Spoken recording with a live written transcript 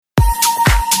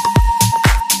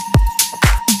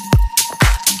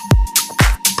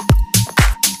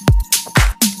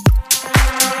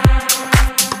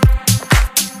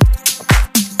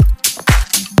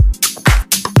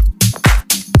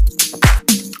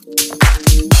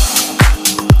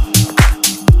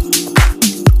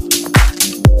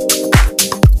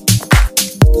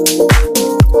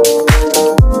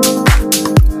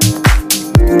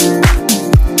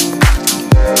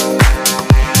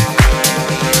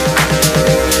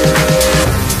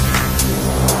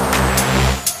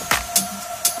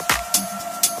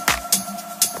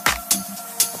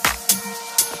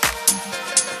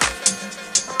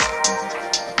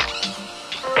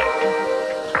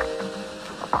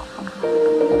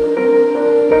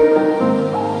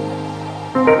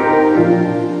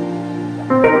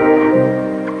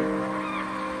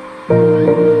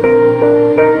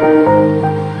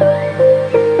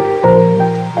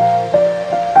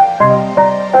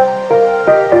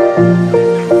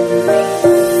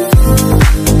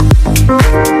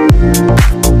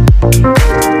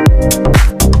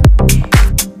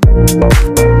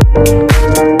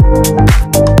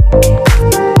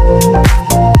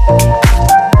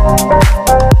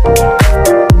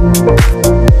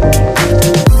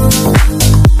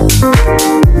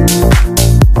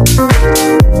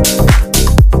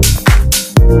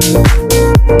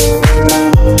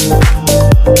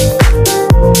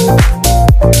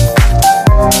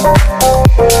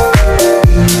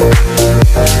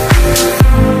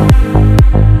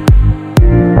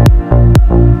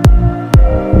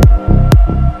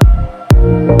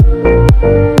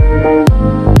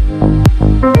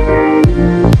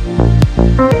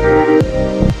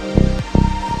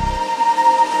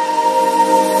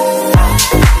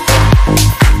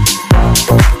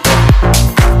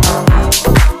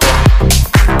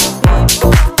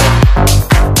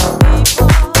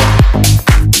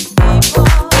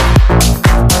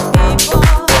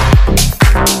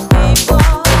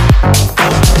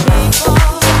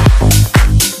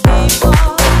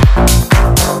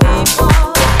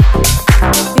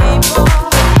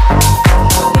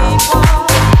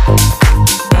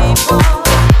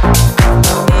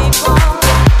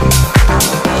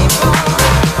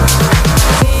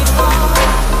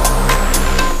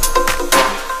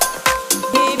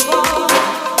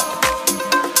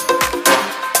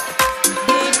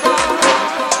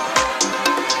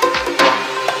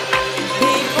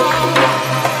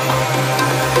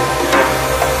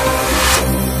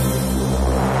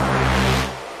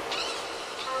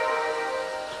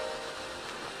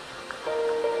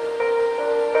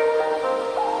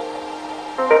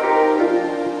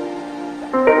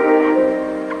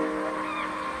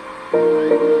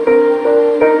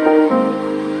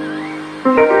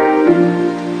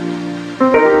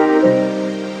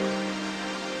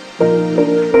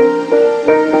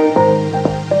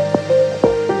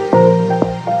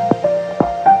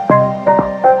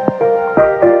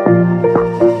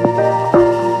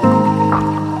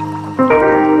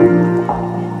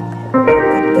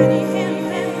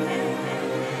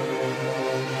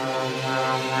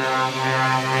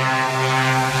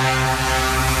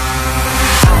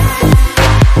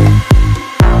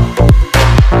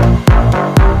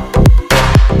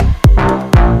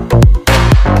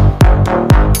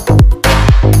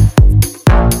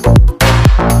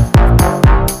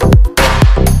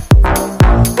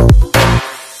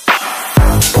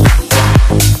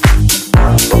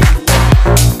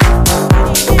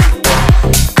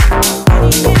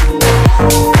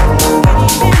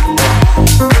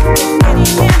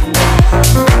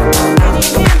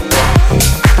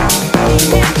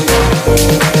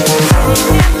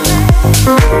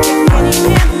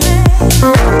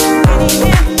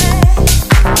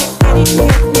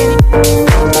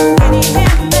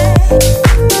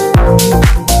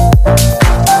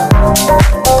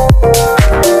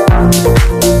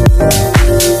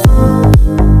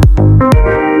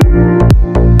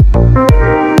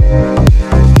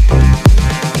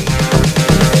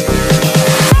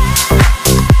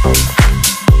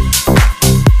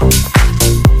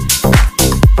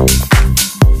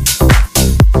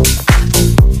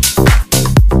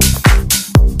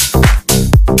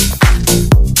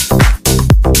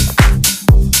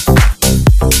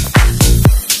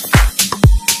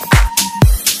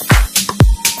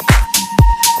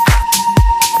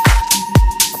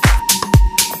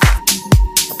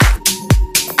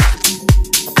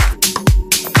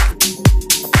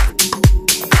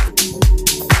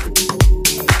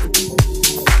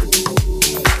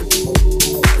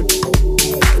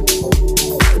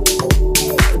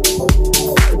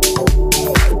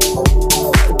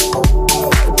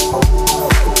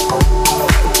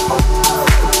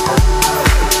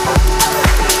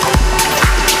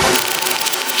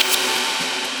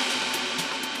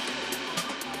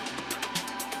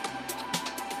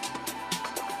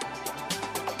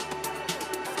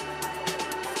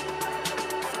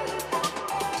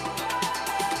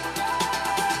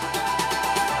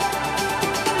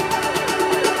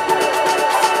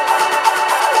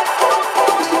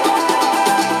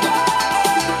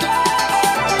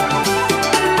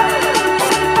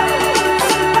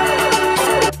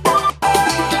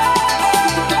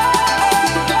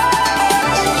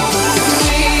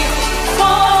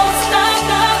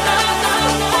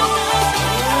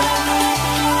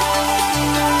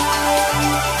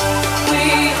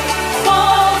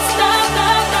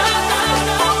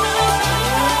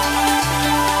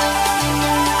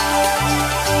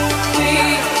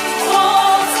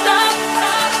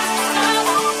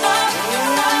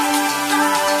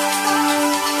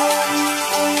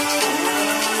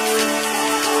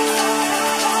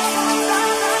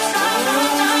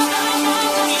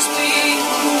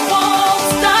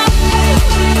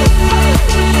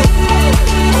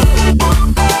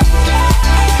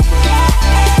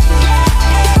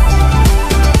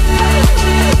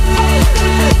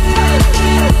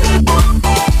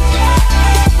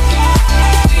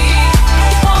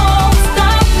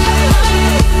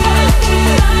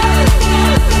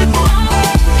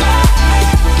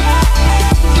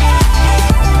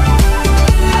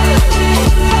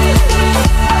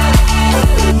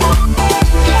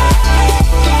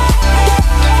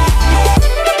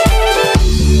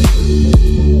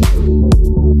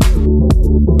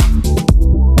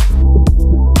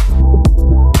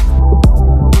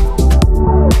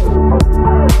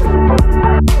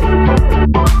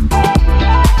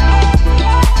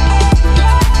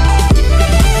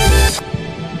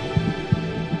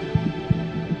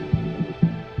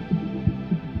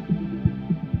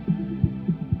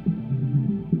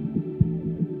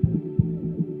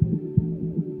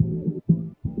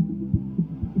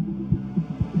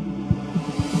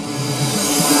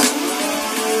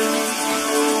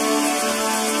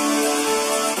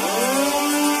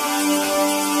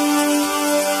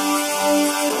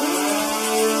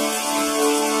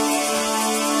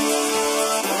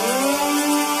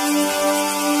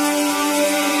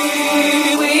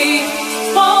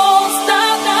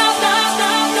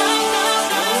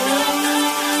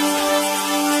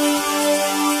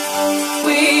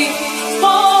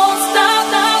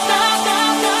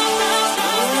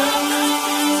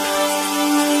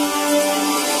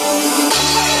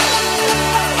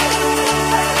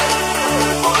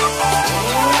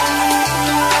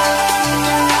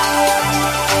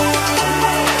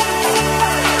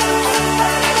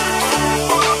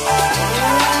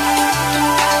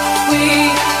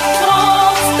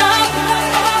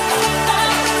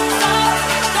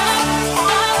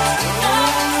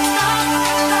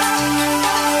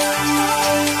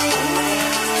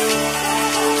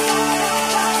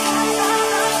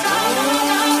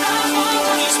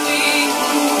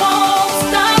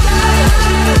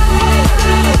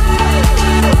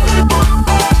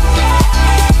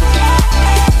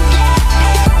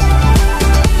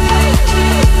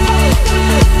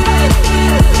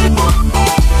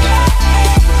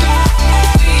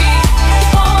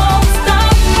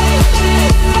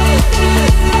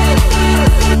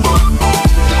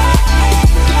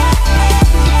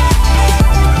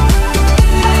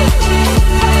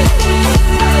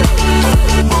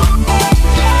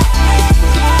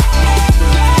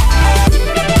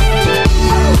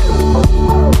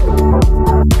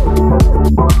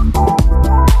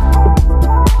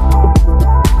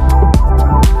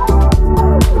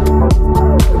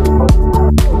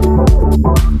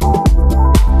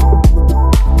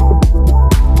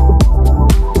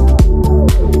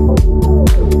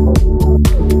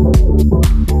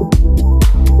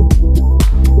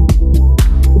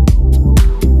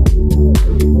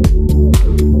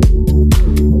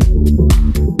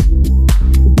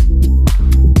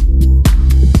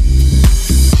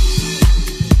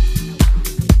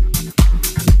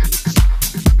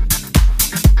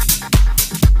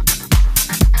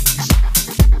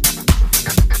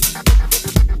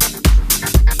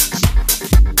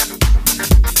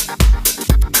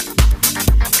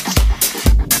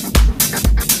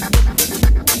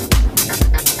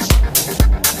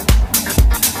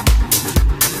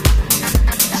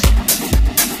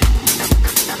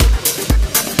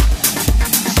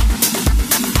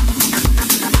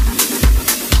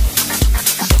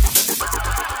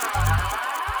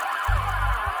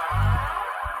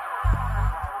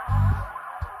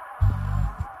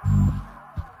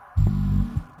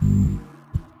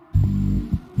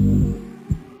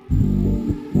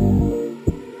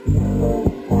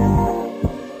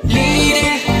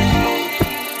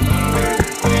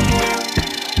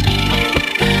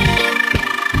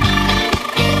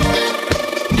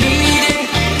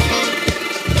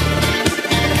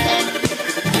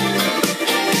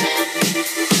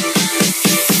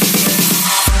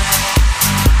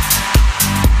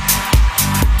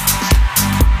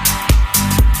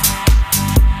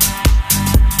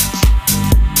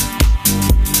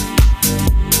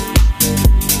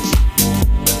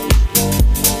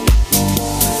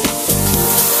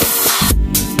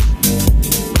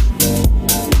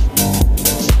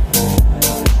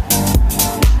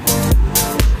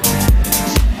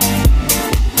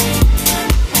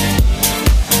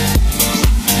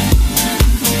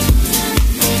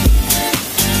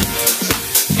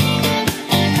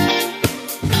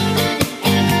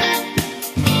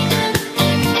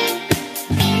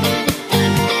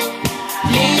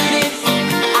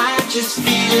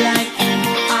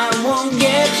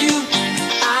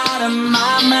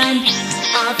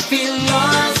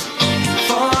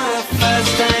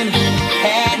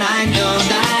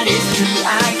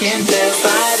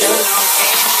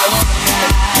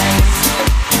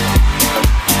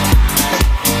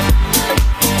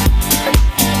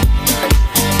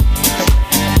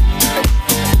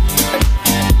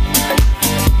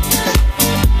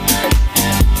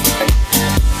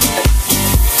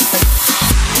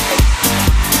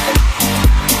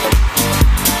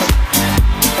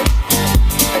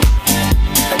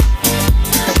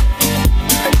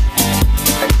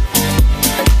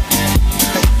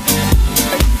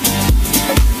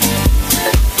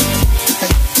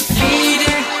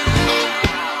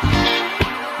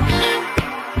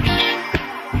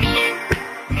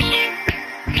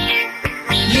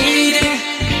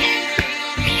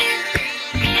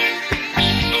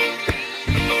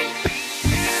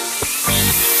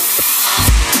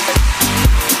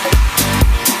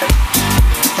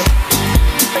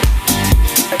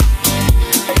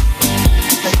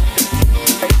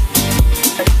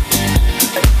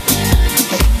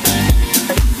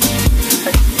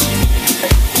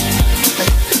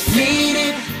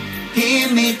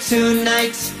with me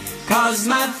tonight, 'cause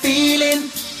my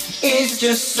feeling is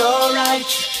just so right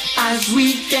as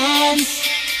we dance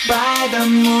by the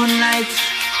moonlight.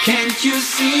 Can't you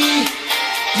see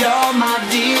you're my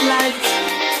delight?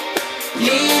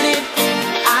 Leave it,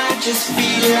 I just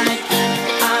feel like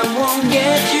I won't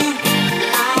get you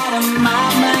out of my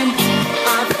mind.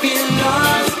 I feel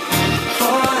lost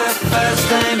for the first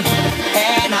time,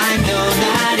 and I know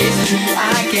that it's true.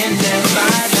 I can tell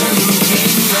by the look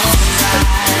in your eyes.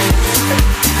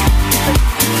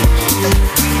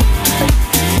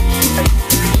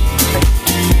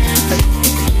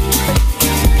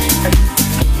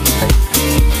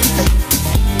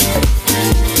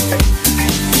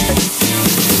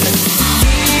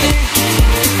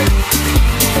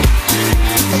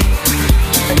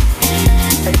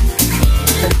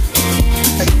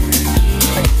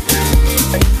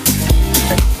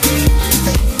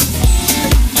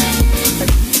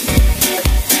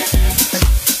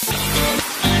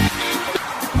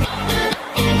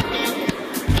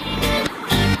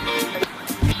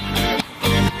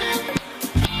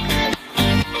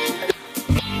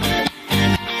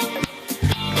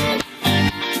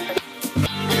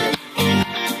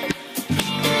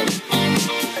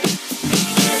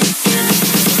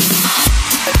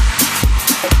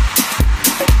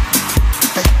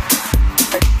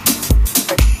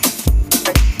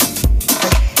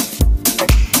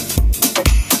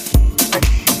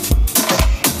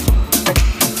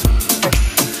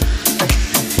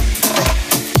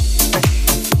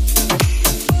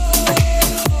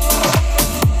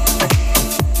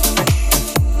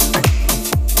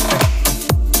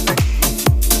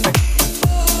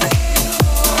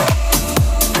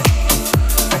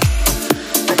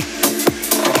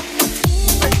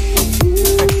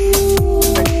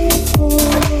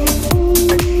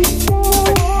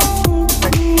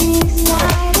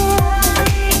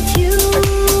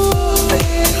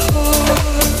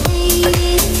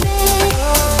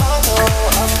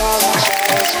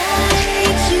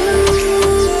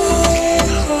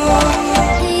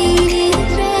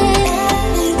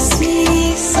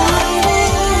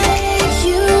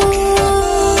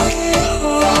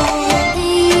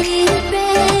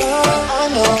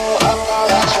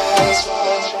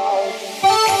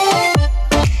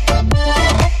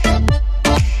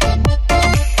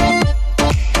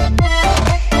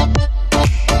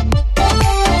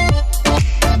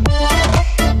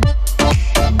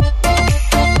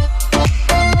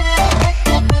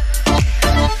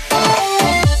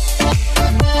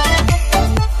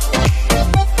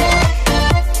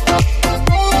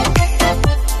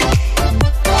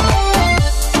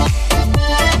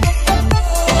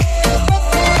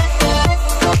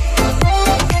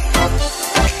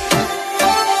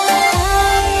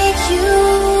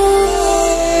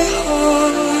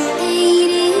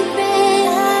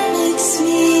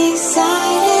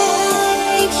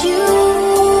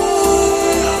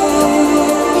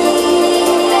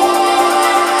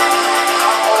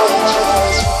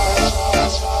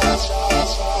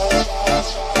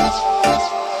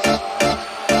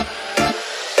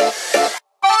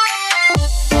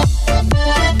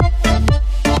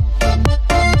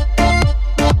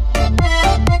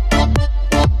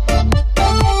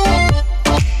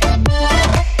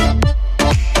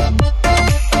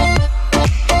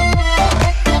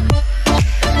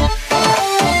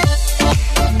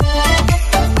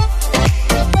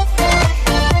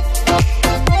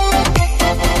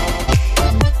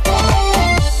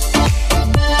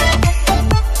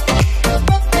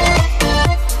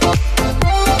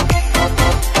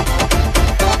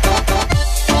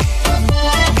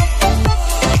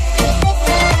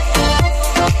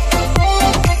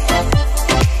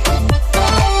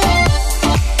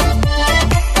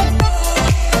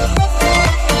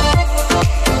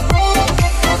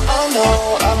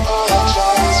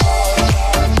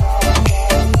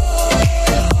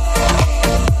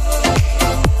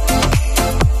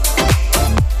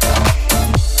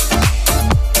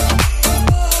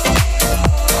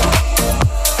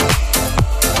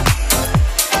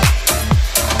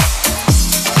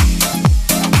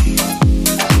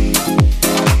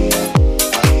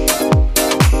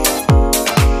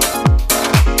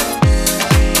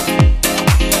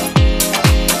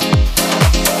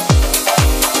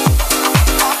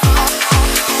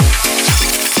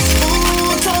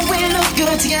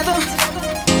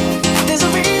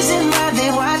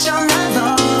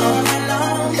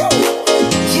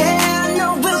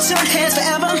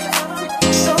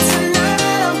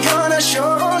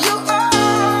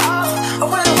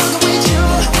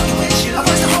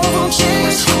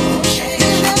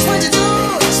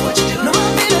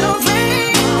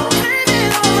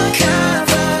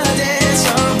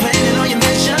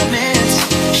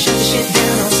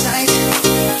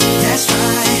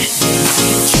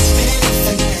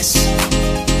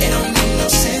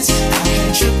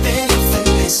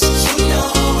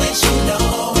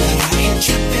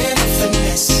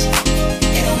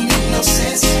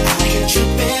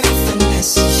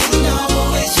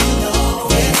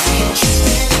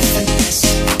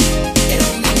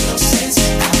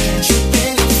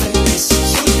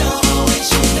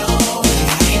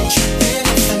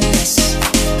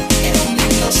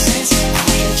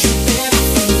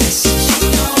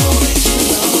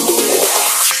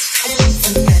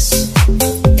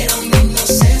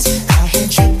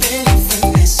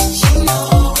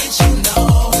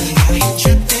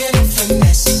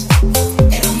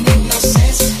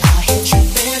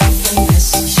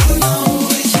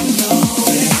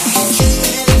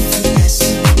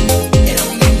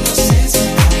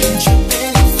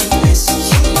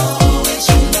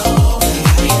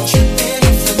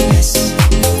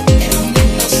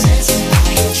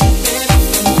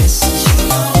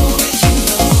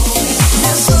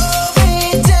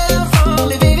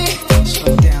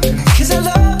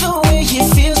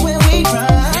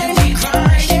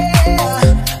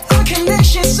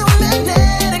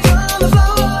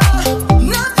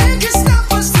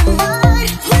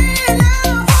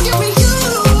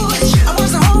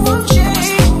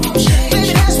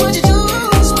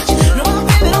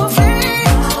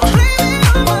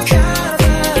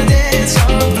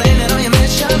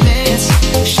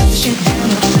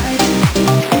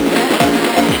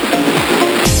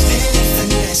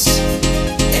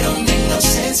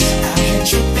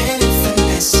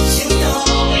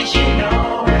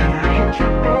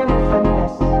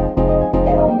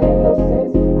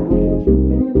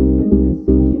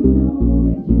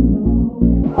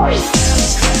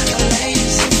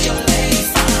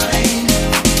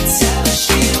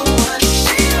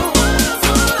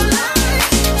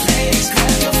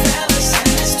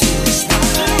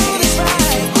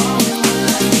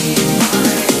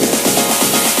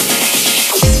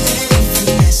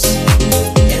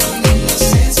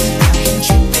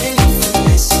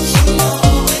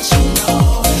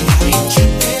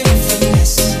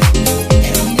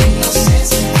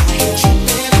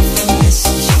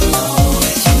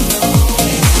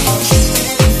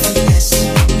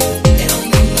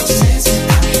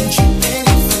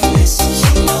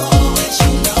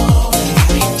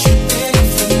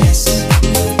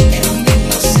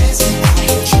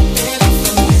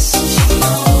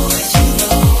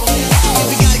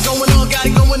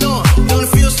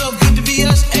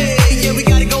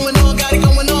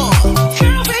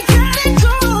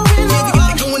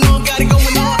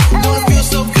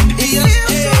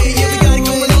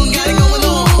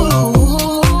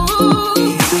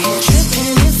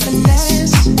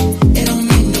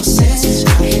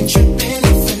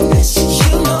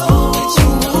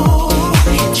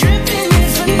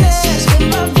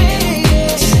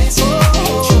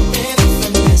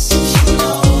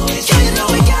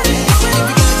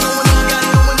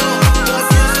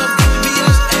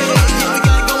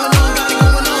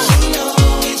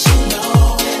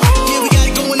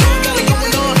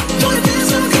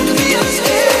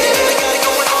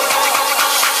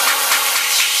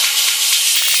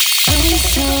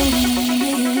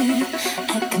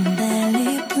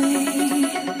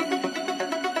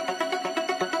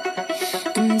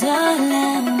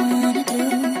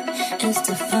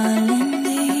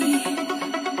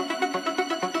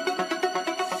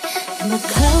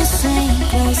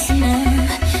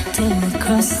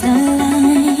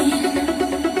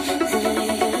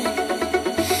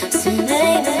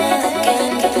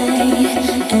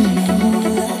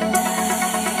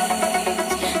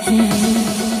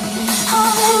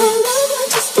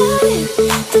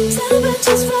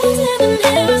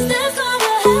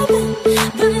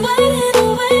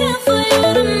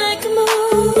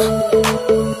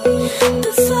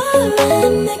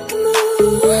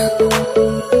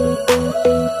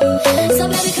 So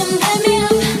baby, come back me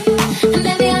up, and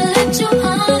baby,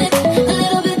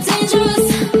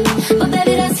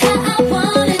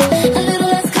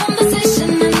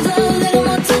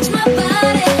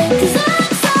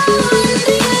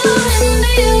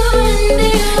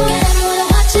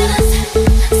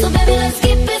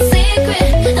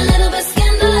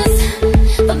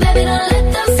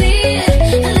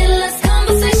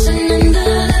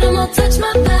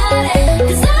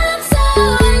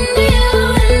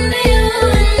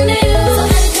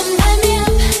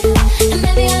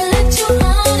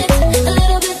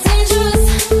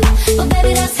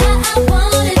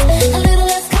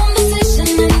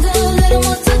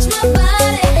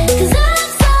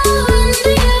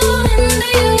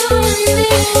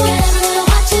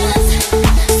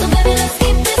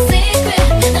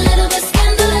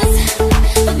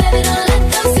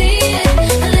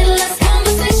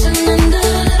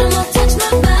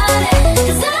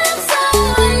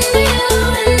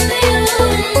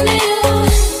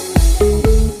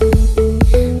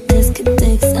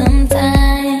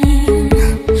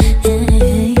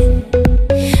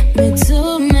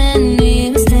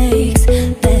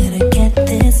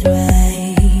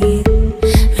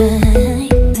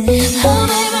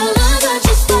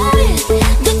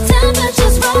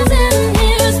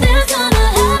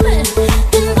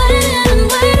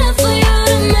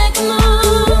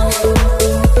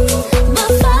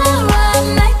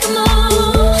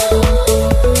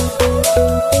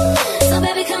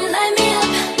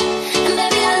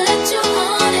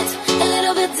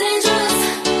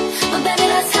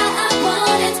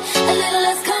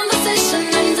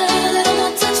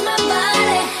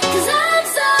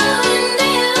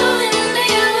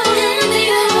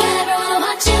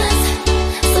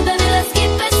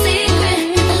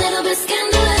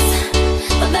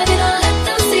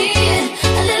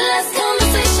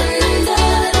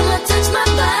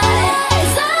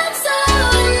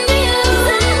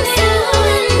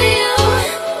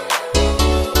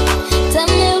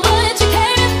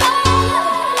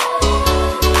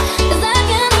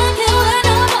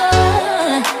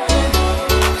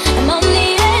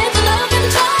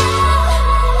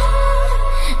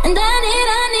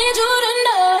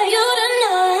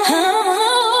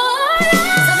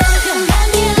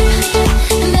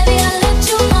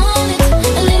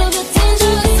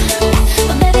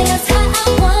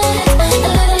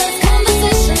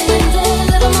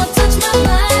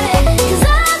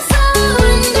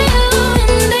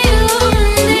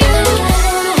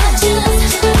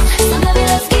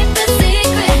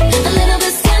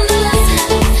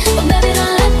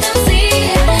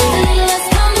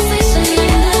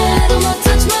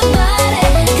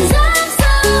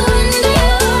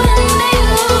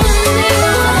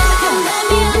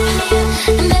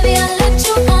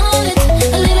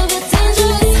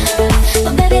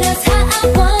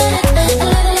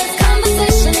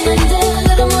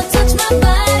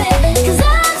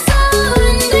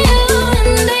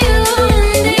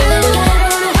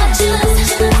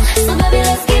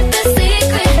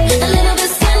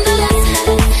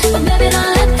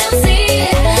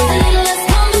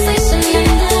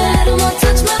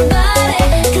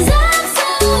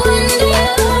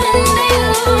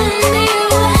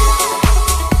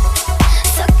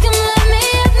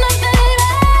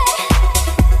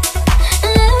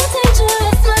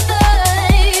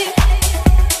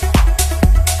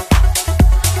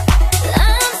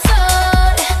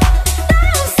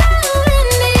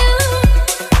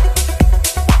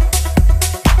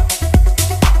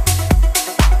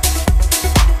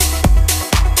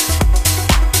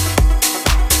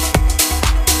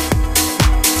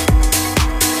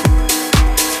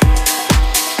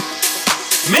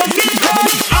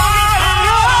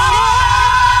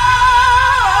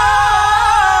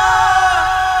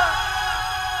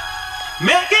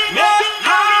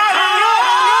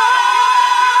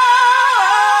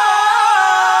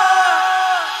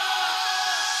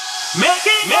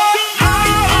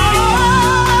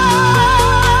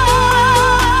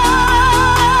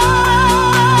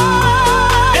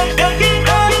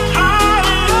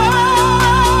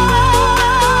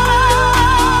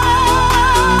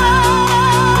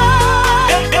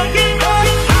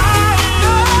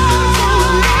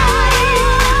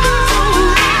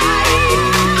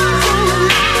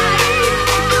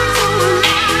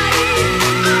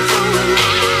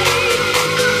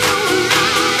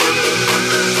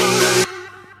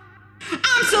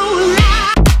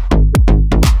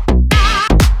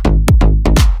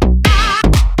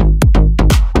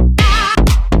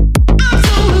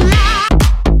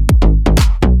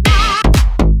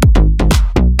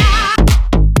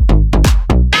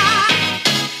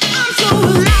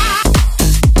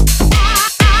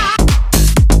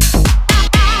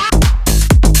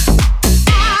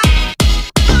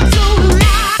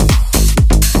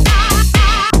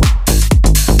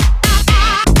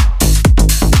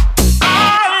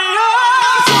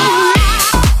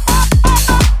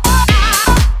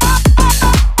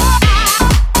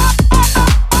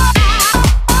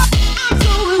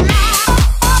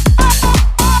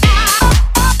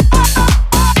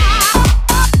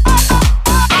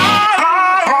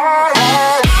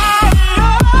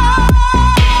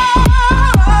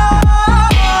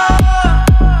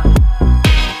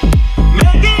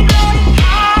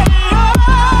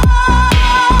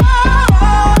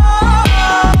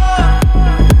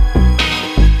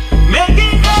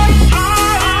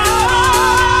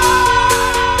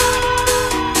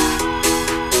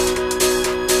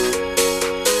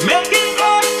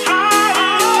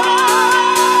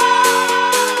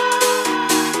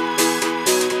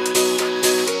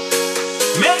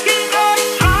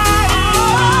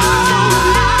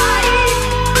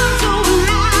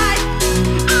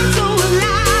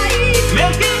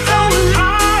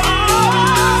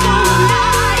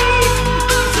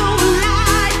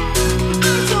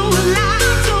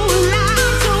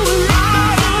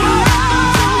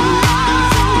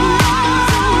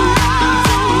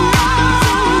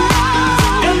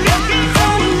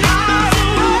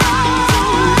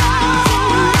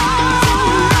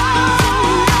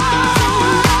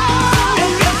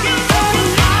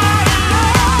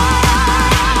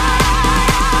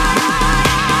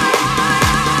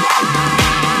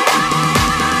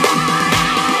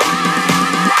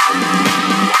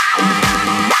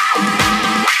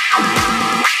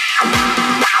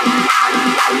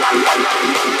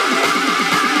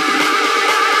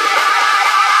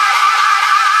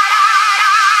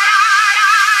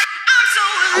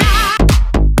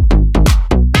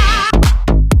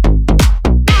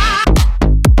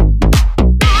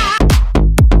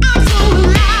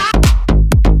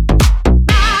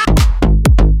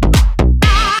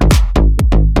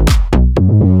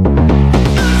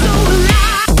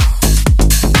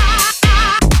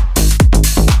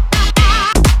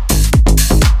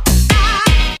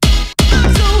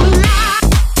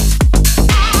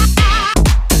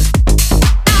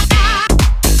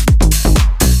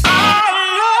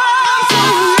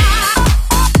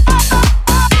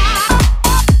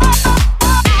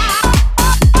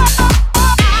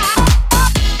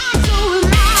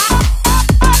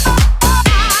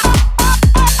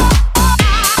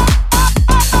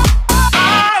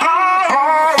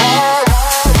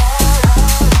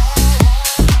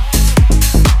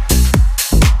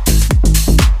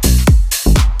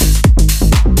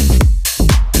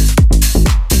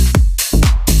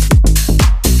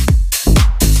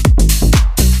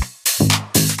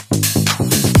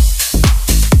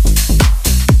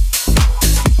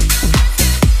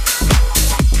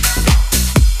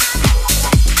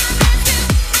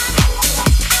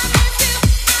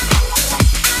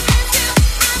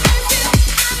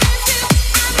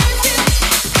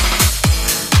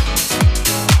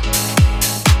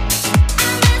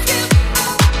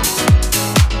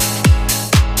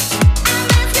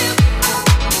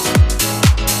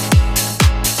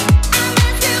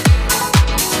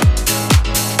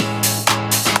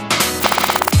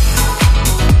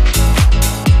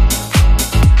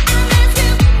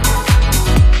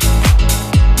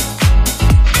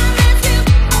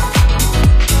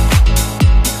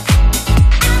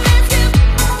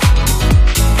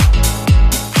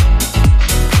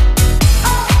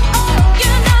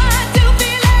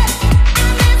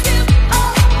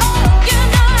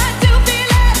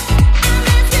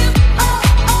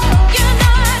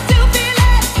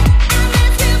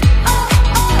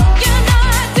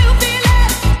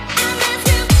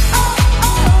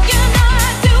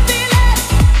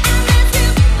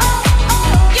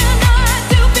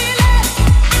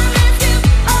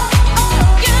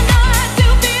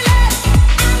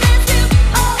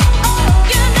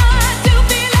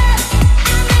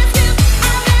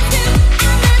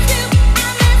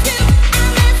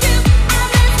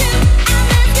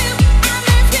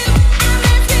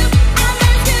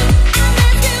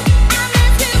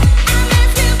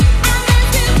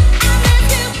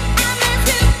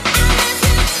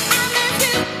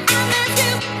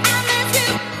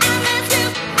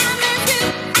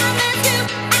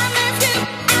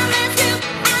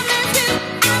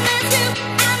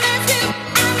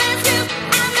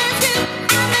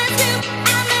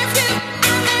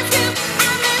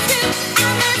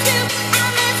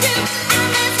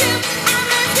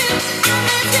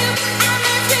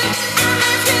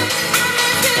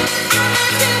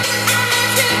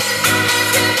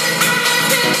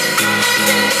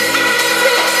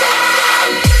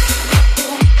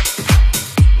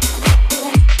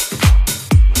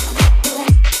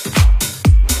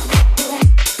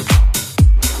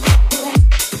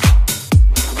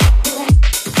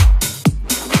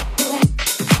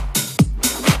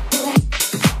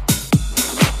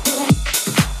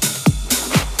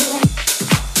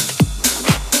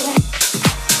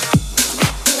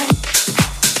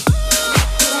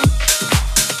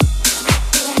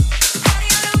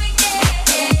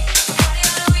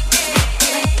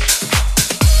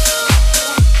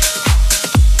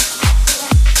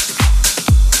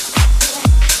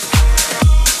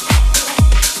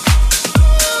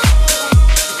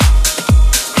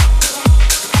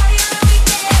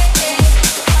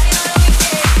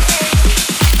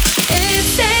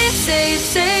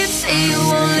 say you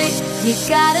won't leave. You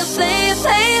gotta play it,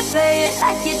 play it, play it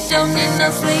like you don't need no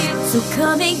sleep. So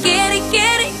come and get it,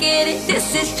 get it, get it.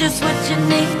 This is just what you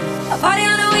need. A party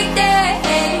on a weekday,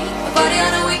 a party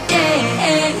on a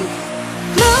weekday.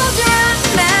 Close your eyes,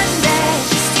 imagine that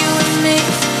just you and me.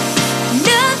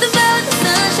 Nothing but the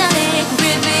sunshine,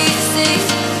 river you see.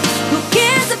 Who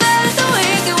cares about the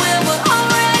weekend when we're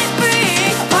already free?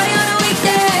 A party on a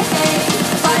weekday,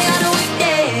 a party on a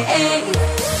weekday.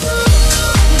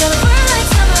 We're gonna burn like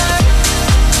summer.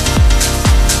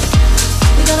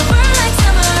 We're gonna burn like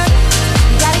summer.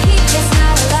 We gotta keep this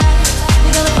night alive.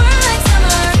 We're gonna burn like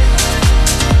summer.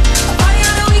 A party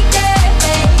on a weekday,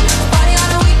 a party on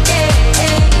a weekday.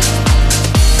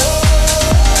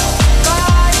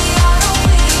 Party on a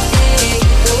weekday.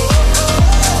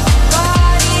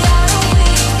 Party on a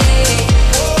weekday.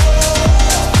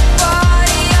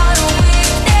 Party on a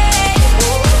weekday.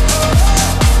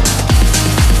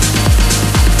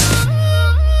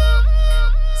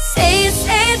 Say it,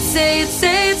 say it, say it,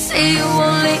 say it, say you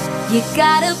won't leave. You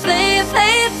gotta play it,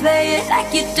 play it, play it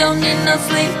like you don't need no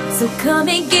sleep. So come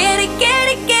and get it, get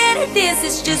it, get it. This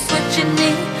is just what you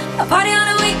need. A party on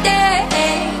a weekday,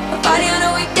 a party on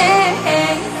a weekday.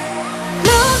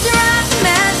 Close your eyes,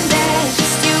 imagine that it's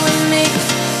just you and me.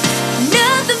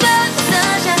 Nothing but the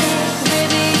sunshine,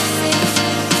 baby, you see.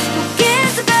 Who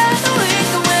cares about the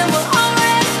weekend when we're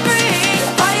already free? A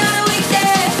party on a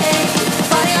weekday, a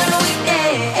party on a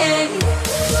weekday.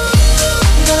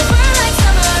 We're gonna burn like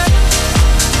summer.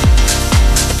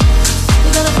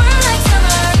 We're gonna burn like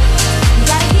summer. We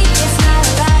gotta keep this night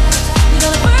alive. We're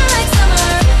gonna burn like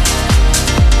summer.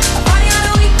 A party on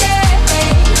a weekday,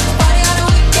 a party on a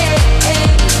weekday.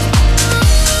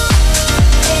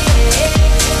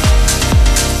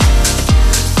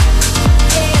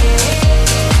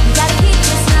 We gotta keep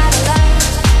this night alive.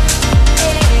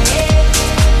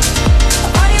 A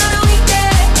party on a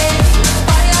weekday, a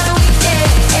party on a weekday.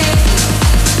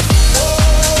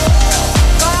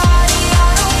 Party on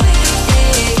a weekday.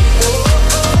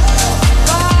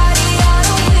 Party on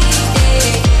a weekday.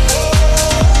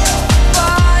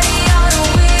 Party on a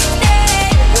weekday.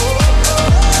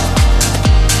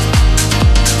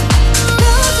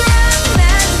 Close your eyes,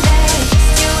 imagine that it's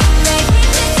just you and me.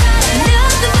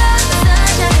 Nothing but the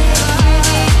sunshine,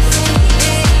 baby.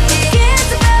 Who cares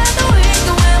about the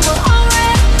weekend when we're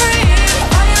already free? A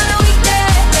party on a weekday,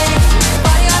 a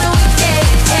party on a weekday.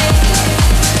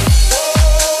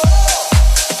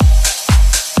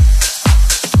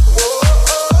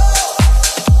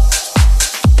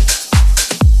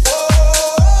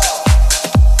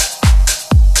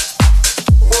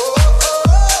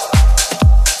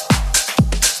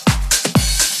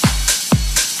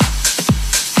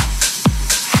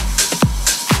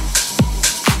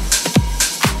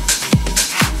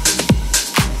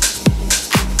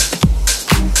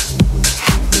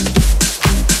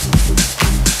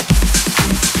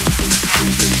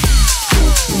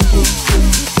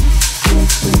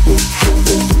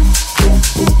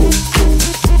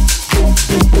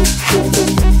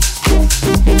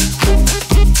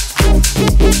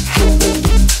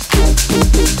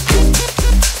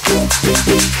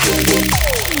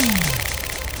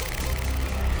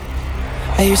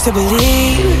 I used to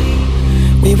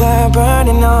believe we were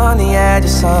burning on the edge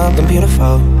of something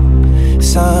beautiful,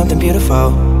 something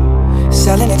beautiful.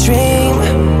 Selling a dream,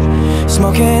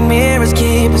 smoking mirrors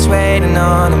keep us waiting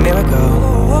on a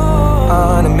miracle,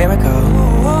 on a miracle.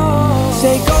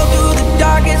 Say go through the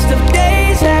darkest of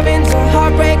days, having to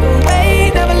heartbreak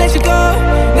away. Never let you go,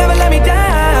 never let me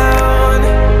down.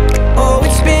 Oh,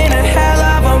 it's been a hell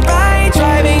of a ride,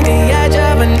 driving the edge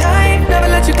of a knife. Never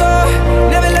let you go,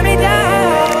 never let me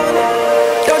down.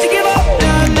 Don't you give up,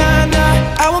 nah, nah,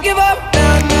 nah. I won't give up,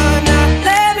 nah, nah, nah.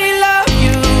 Let me love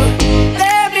you,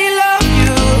 let me love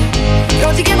you.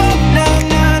 Don't you give up, nah,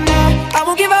 nah, nah. I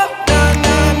won't give up, nah,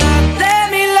 nah, nah.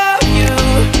 Let me love you,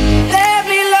 let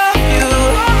me love you.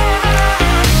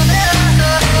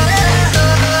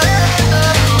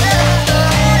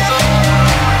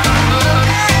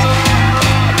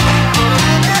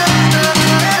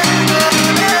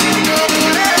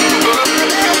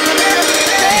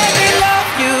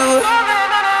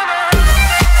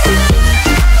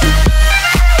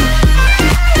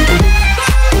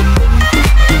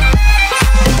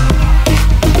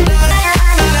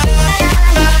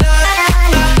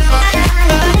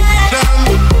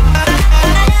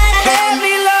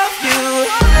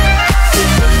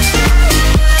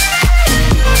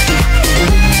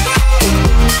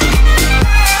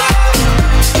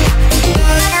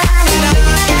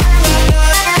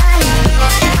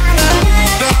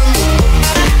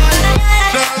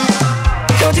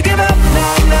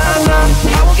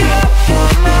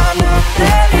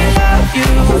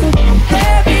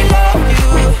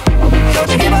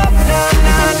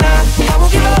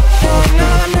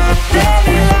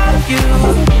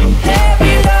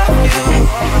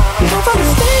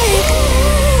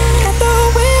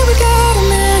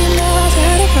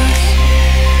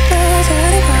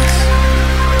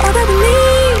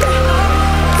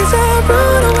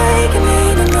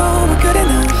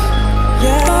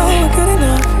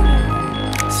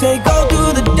 Say go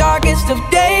through the darkest of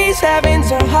days, having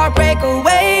to heartbreak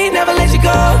away. Never let you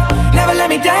go, never let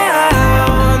me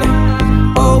down.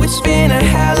 Oh, it's been a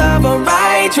hell of a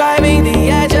ride, driving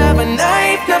the edge of a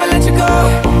knife. Never let you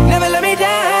go, never let me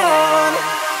down.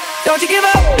 Don't you give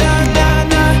up, nah, nah,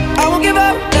 nah. I won't give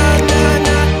up, nah, nah,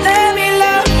 nah. Let me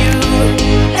love you,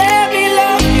 let me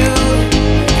love you.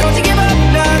 Don't you give up,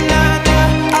 nah, nah,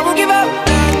 nah. I won't give up,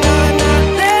 nah, nah, nah.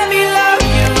 Let me love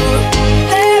you,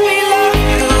 let me love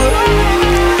you.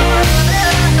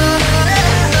 Let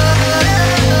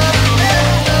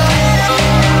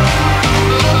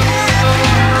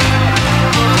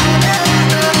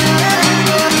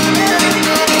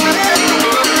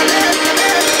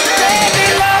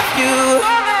me love you. Let me love you.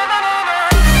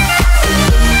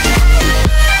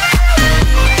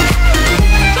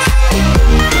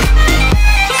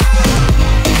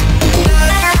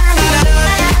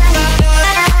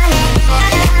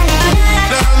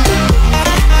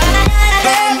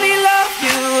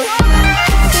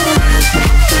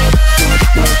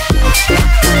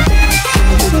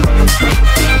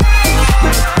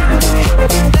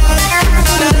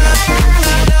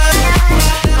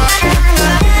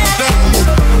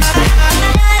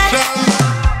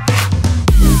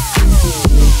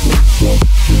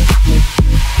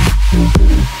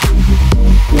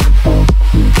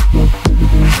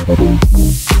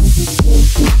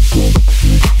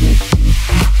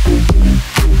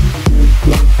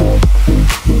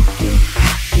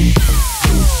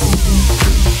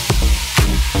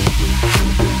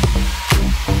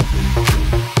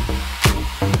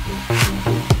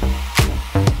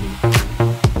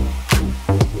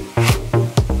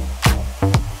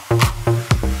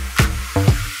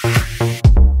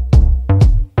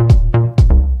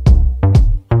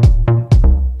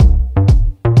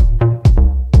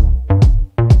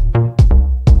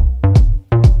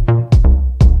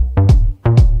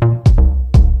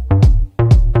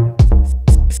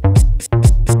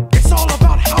 It's all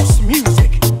about house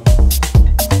music.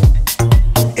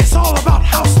 It's all about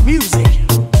house music.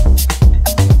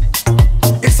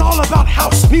 It's all about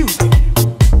house music.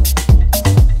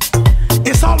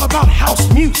 It's all about house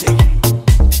music.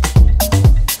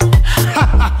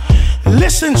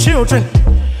 Listen, children,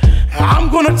 I'm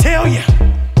gonna tell you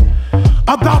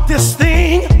about this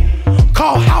thing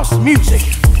called house music.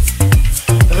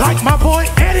 Like my boy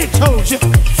Eddie told you,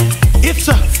 it's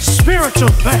a spiritual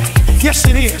thing. Yes,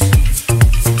 it is.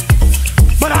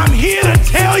 But I'm here to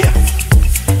tell you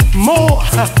more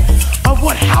of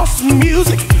what house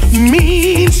music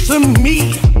means to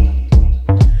me.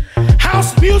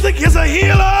 House music is a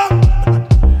healer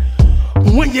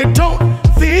when you don't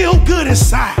feel good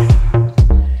inside.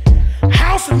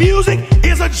 House music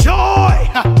is a joy.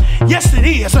 Yes, it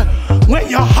is. When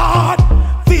your heart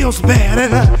feels bad.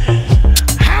 And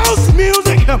house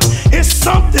music is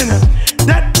something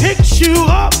that picks you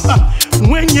up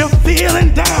when you're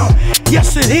feeling down.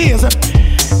 Yes, it is.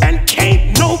 And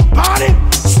can't nobody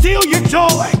steal your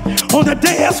joy on the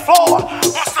dance floor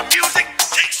once the music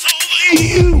takes over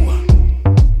you.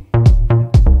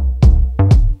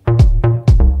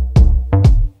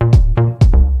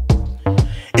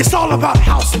 It's all about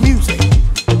house music.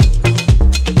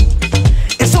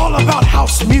 It's all about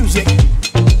house music.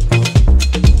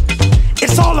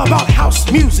 It's all about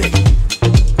house music.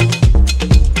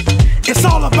 It's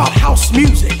all about house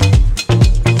music.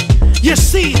 You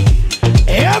see,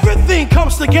 everything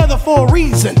comes together for a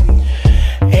reason.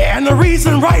 And the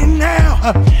reason right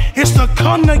now is to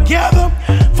come together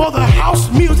for the house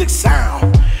music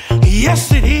sound.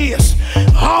 Yes, it is.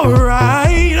 All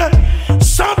right.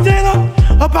 Something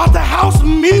about the house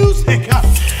music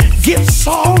gets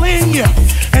all in you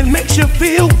and makes you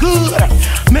feel good,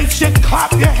 makes you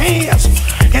clap your hands,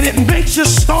 and it makes you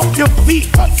stomp your feet.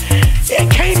 It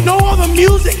can't no other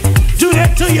music do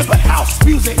that to you but house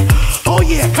music. Oh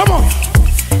yeah, come on.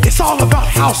 It's all about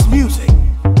house music.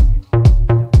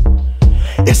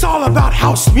 It's all about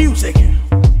house music.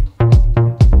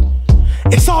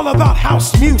 It's all about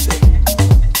house music.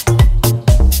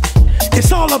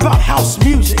 It's all about house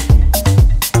music.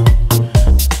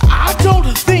 I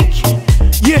don't think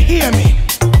you hear me.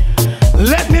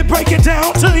 Let me break it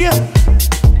down to you.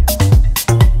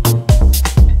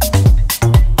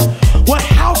 What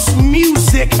house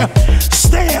music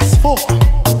stands for.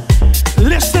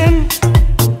 Listen.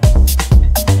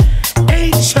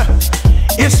 H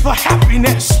is for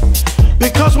happiness,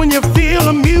 because when you feel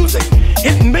the music,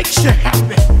 it makes you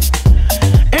happy.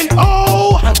 And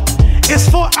O is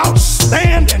for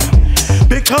outstanding,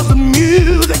 because the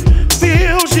music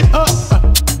fills you up.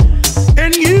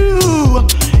 And U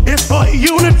is for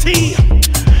unity,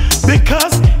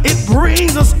 because it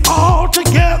brings us all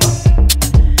together.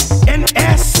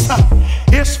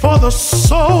 the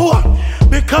soul,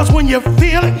 because when you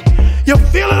feel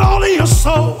it all in your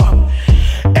soul.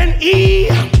 And E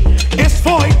is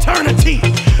for eternity.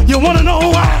 You want to know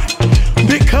why?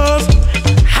 Because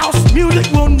house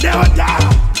music will never die.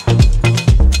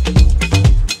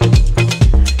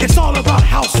 It's all about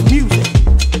house music.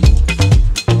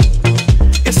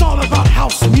 It's all about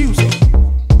house music.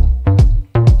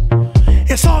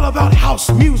 It's all about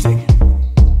house music.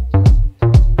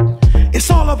 It's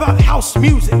all about house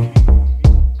music.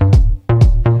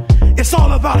 It's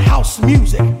all about house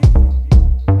music.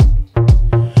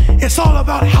 It's all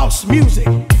about house music.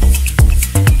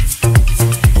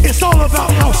 It's all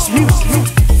about house music.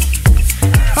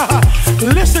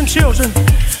 Listen, children,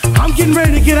 I'm getting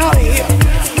ready to get out of here,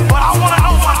 but I want to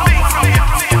know one thing from you.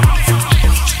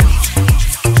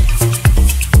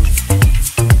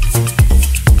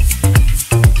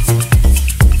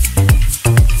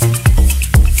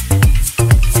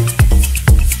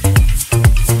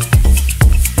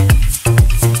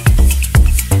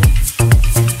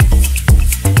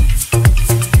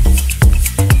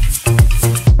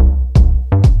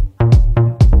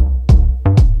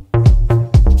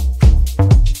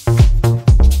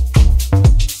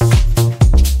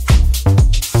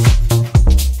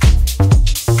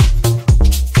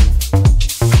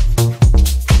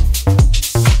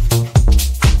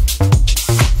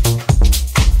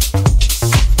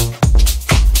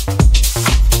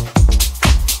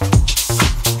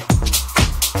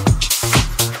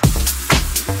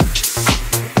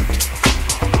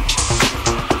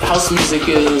 House music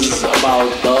is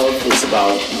about love, it's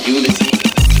about unity.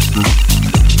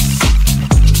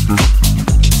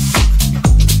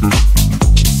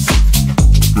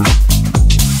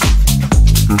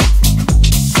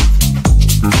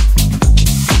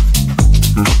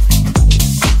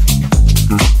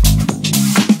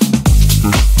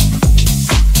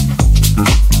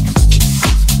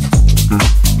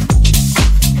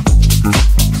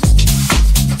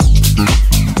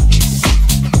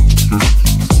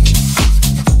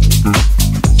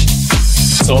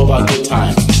 It's all about good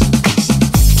times.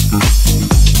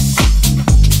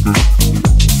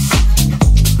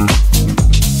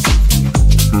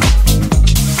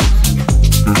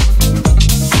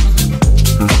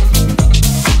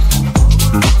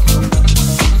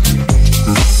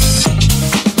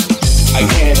 I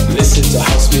can't listen to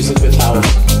house music without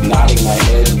nodding my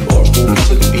head or moving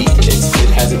to the beat. It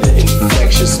has an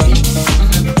infectious beat.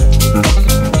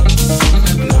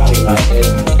 Nodding my head.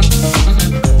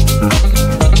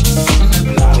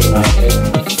 My head,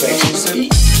 infectious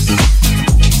beat.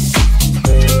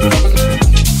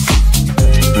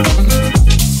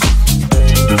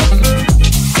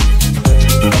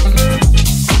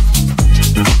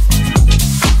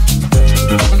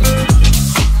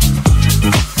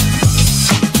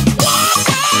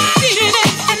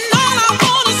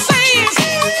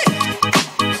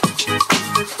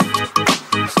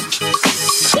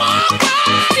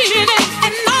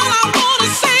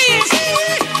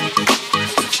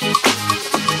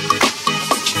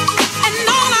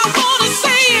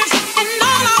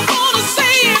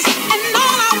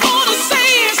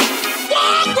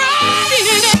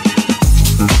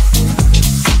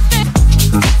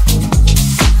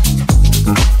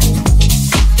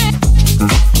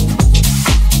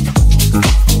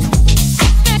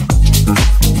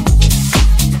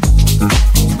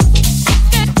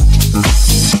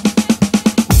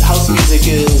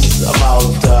 Is about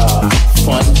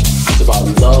fun, it's about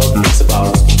love, it's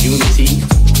about unity,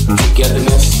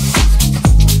 togetherness,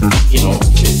 you know,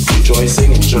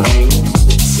 rejoicing, enjoying.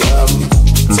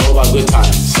 It's all about good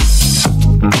times.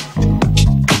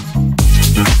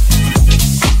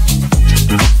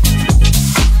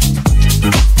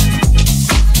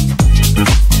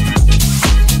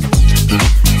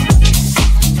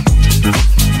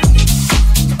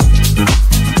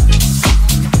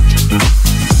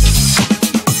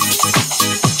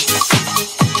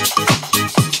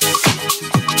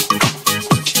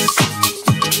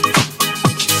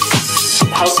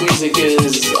 House music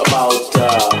is about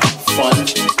fun,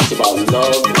 it's about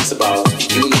love, it's about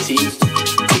unity,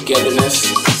 togetherness.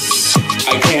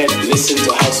 I can't listen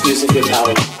to house music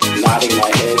without nodding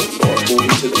my head or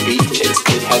moving to the beat.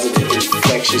 It has an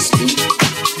infectious beat.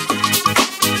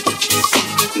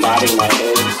 Nodding my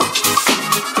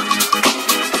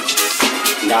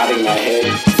head,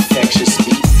 infectious beat.